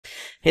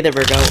Hey there,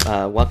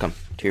 Virgo. Welcome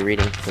to your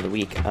reading for the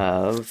week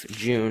of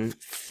June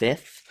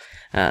 5th.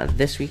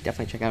 This week,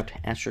 definitely check out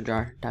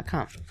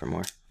astrojar.com for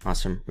more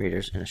awesome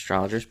readers and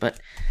astrologers. But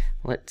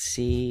let's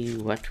see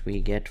what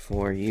we get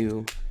for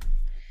you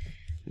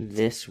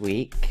this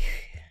week.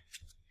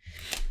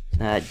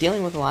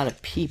 Dealing with a lot of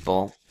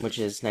people, which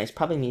is nice,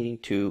 probably needing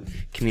to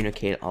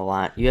communicate a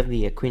lot. You have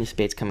the Queen of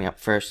Spades coming up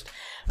first.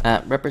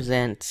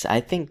 Represents,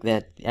 I think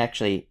that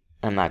actually,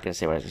 I'm not going to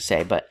say what I was going to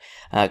say, but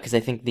because I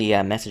think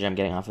the message I'm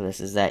getting off of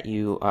this is that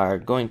you are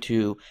going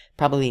to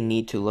probably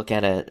need to look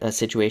at a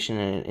situation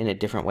in a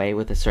different way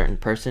with a certain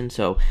person.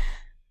 So,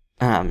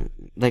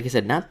 like I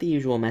said, not the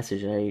usual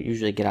message that I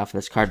usually get off of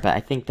this card, but I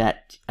think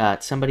that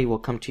somebody will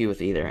come to you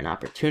with either an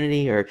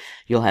opportunity or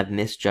you'll have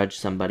misjudged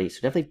somebody.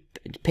 So definitely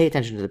pay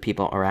attention to the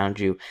people around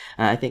you.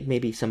 I think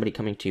maybe somebody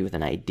coming to you with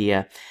an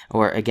idea,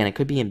 or again, it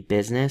could be in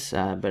business,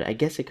 but I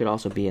guess it could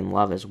also be in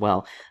love as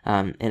well.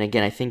 And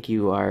again, I think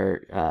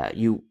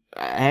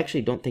I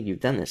actually don't think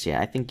you've done this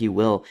yet. I think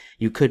you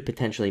could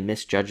potentially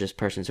misjudge this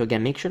person. So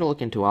again, make sure to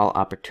look into all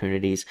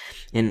opportunities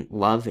in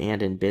love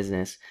and in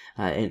business.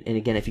 And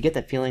again, if you get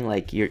that feeling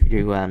like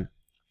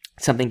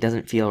something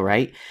doesn't feel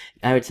right,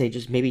 I would say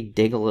just maybe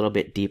dig a little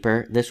bit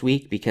deeper this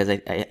week, because I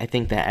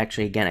think that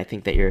actually, again, I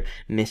think that you're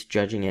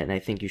misjudging it, and I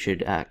think you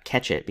should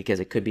catch it, because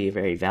it could be a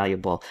very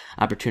valuable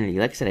opportunity.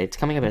 Like I said, it's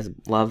coming up as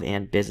love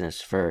and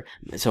business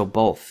so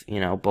both,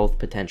 both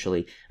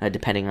potentially,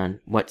 depending on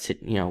what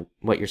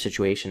your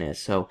situation is.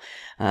 So,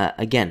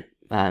 again,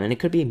 and it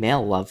could be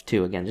male love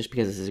too. Again, just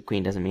because this is a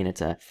queen doesn't mean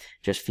it's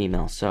just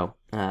female. So,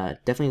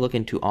 definitely look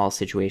into all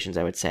situations,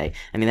 I would say.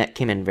 I mean, that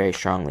came in very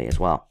strongly as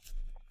well.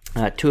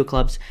 Two of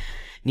Clubs,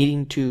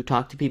 needing to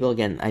talk to people.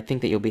 Again, I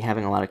think that you'll be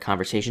having a lot of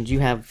conversations. You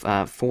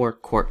have 4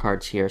 court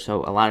cards here,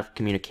 so a lot of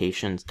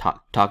communications,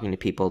 talking to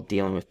people,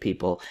 dealing with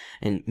people,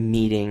 and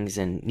meetings,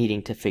 and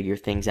needing to figure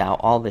things out.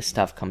 All this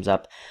stuff comes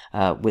up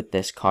with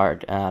this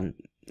card.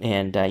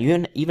 And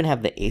you even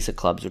have the Ace of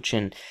Clubs, which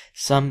in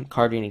some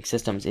card reading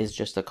systems is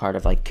just a card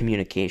of like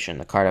communication,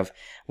 the card of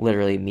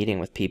literally meeting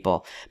with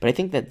people. But I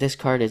think that this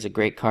card is a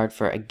great card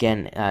for,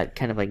 again,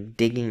 kind of like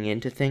digging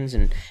into things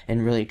and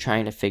really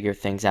trying to figure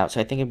things out. So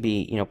I think it'd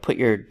be, put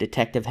your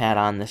detective hat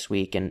on this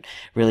week and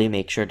really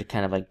make sure to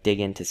kind of like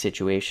dig into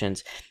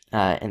situations.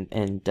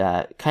 And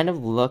kind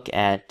of look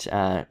at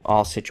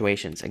all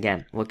situations.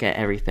 Again, look at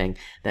everything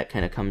that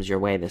kind of comes your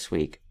way this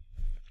week.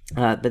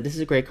 But this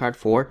is a great card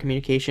for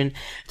communication.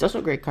 It's also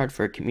a great card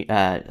for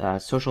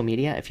social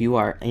media. If you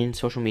are in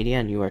social media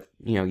and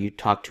you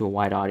talk to a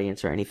wide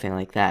audience or anything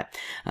like that.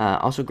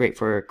 Also great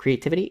for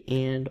creativity,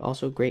 and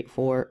also great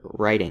for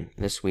writing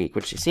this week,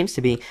 which seems to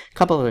be, a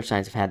couple other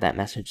signs have had that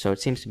message, so it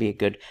seems to be a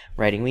good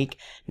writing week.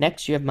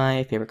 Next, you have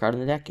my favorite card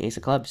on the deck, Ace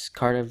of Clubs.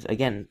 Card of,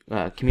 again,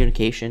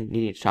 communication,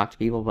 needing to talk to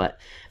people, but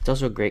it's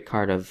also a great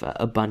card of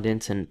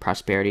abundance and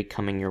prosperity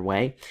coming your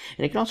way.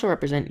 And it can also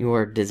represent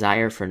your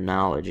desire for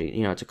knowledge.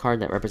 It's a card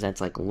that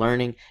represents like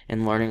learning,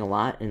 and learning a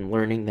lot, and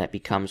learning that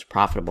becomes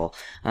profitable.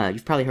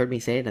 You've probably heard me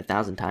say it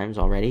 1,000 times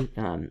already,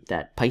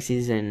 that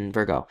Pisces and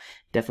Virgo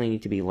definitely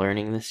need to be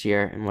learning this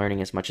year, and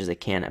learning as much as they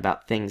can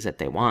about things that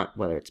they want,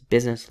 whether it's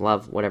business,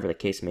 love, whatever the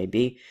case may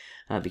be.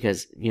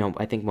 Because,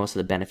 I think most of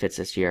the benefits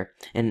this year,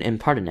 and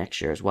part of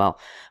next year as well,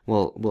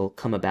 will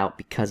come about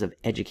because of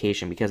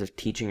education, because of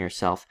teaching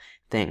yourself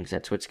things.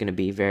 That's what's going to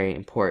be very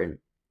important.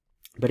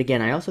 But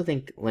again, I also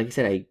think, like I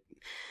said, I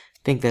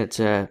think that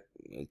it's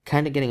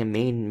kind of getting a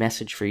main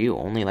message for you,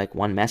 only like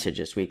one message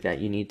this week, that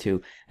you need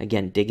to,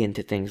 again, dig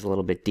into things a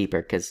little bit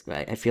deeper, because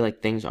I feel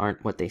like things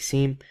aren't what they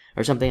seem,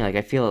 or something. Like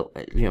I feel,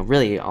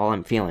 really all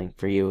I'm feeling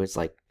for you is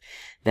like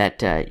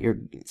that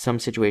some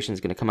situation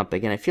is going to come up.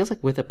 Again, it feels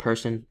like with a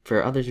person.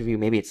 For others of you,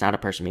 maybe it's not a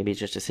person, maybe it's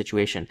just a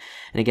situation.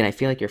 And again, I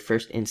feel like your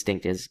first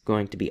instinct is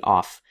going to be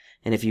off.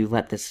 And if you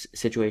let this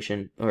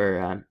situation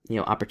or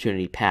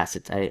opportunity pass,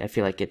 I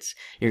feel like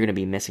you're going to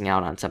be missing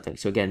out on something.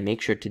 So again,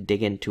 make sure to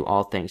dig into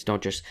all things.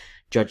 Don't just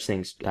judge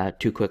things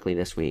too quickly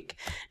this week.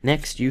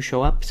 Next, you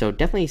show up. So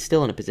definitely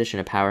still in a position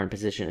of power and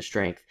position of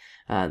strength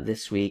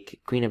this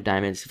week. Queen of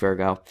Diamonds,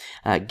 Virgo,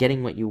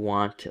 getting what you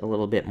want a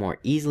little bit more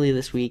easily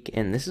this week.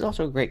 And this is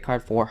also a great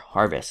card for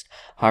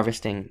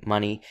harvesting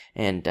money,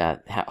 and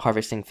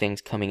harvesting things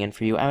coming in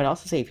for you. I would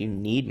also say if you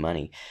need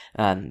money,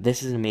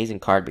 this is an amazing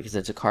card, because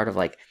it's a card of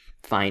like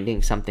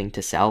finding something to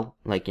sell,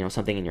 like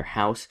something in your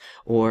house,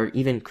 or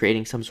even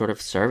creating some sort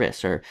of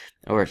service or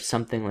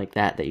something like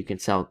that you can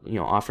sell,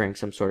 offering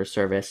some sort of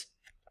service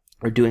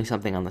or doing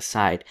something on the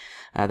side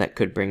that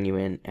could bring you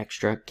in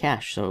extra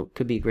cash. So it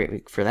could be a great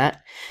week for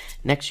that.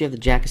 Next, you have the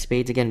Jack of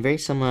Spades. Again, very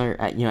similar.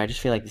 I just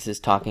feel like this is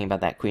talking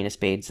about that Queen of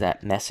Spades,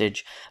 that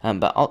message.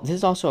 But this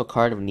is also a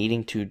card of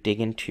needing to dig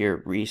into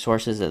your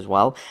resources as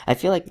well. I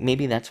feel like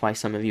maybe that's why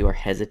some of you are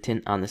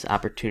hesitant on this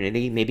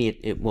opportunity. Maybe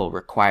it will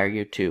require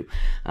you to,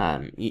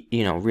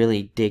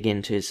 really dig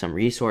into some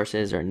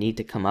resources, or need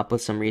to come up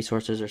with some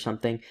resources or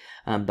something.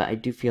 But I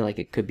do feel like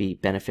it could be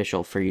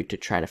beneficial for you to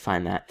try to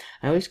find that.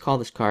 I always call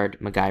this card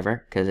card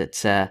MacGyver, because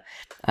it's a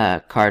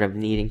card of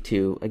needing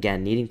to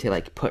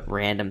like put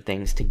random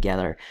things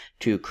together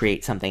to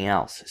create something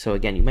else. So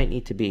again, you might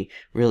need to be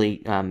really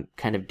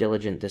kind of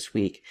diligent this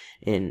week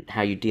in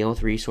how you deal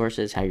with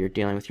resources, how you're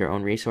dealing with your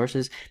own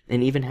resources,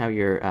 and even how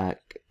you're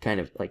kind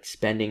of like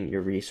spending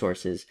your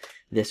resources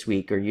this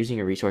week or using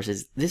your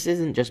resources. This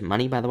isn't just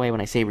money, by the way.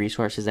 When I say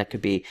resources, that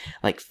could be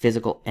like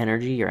physical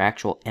energy, your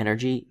actual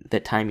energy, the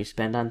time you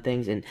spend on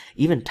things, and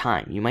even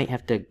time. You might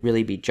have to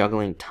really be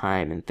juggling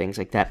time and things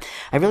like that.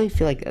 I really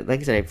feel like I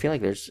said, I feel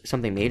like there's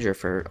something major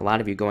for a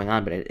lot of you going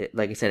on, but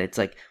like I said, it's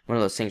like one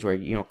of those things where,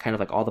 you know, kind of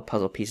like all the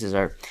puzzle pieces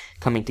are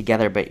coming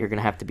together, but you're going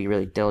to have to be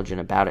really diligent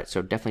about it.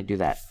 So definitely do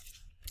that.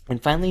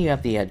 And finally, you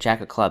have the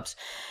Jack of Clubs.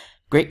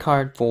 Great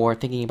card for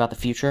thinking about the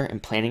future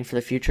and planning for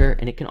the future,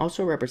 and it can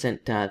also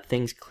represent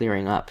things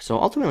clearing up. So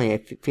ultimately, I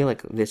feel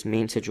like this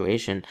main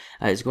situation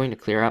is going to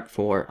clear up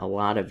for a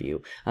lot of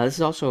you. This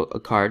is also a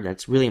card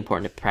that's really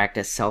important to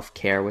practice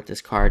self-care with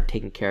this card,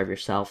 taking care of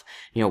yourself,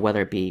 you know,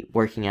 whether it be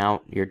working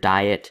out, your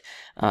diet,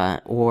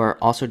 or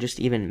also just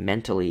even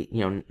mentally.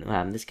 You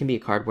know, this can be a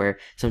card where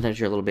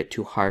sometimes you're a little bit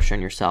too harsh on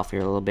yourself,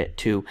 you're a little bit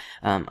too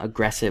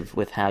aggressive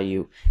with how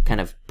you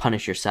kind of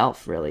punish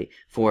yourself, really,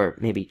 for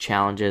maybe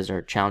challenges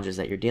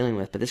that you're dealing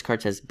with. But this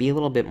card says be a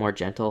little bit more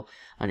gentle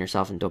on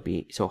yourself and don't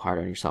be so hard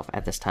on yourself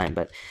at this time.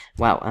 But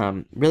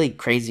wow, really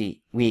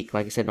crazy week.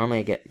 Like I said, normally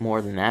I get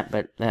more than that,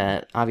 but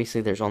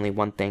obviously there's only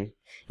one thing,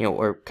 you know,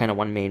 or kind of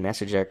one main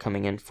message there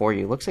coming in for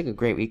you. Looks like a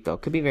great week, though.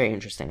 Could be very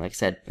interesting. Like I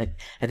said,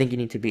 I think you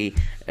need to be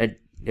a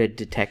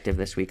detective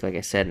this week, like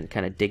I said, and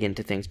kind of dig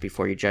into things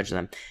before you judge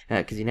them,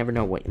 because you never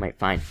know what you might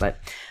find. But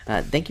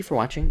thank you for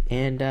watching,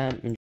 and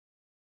enjoy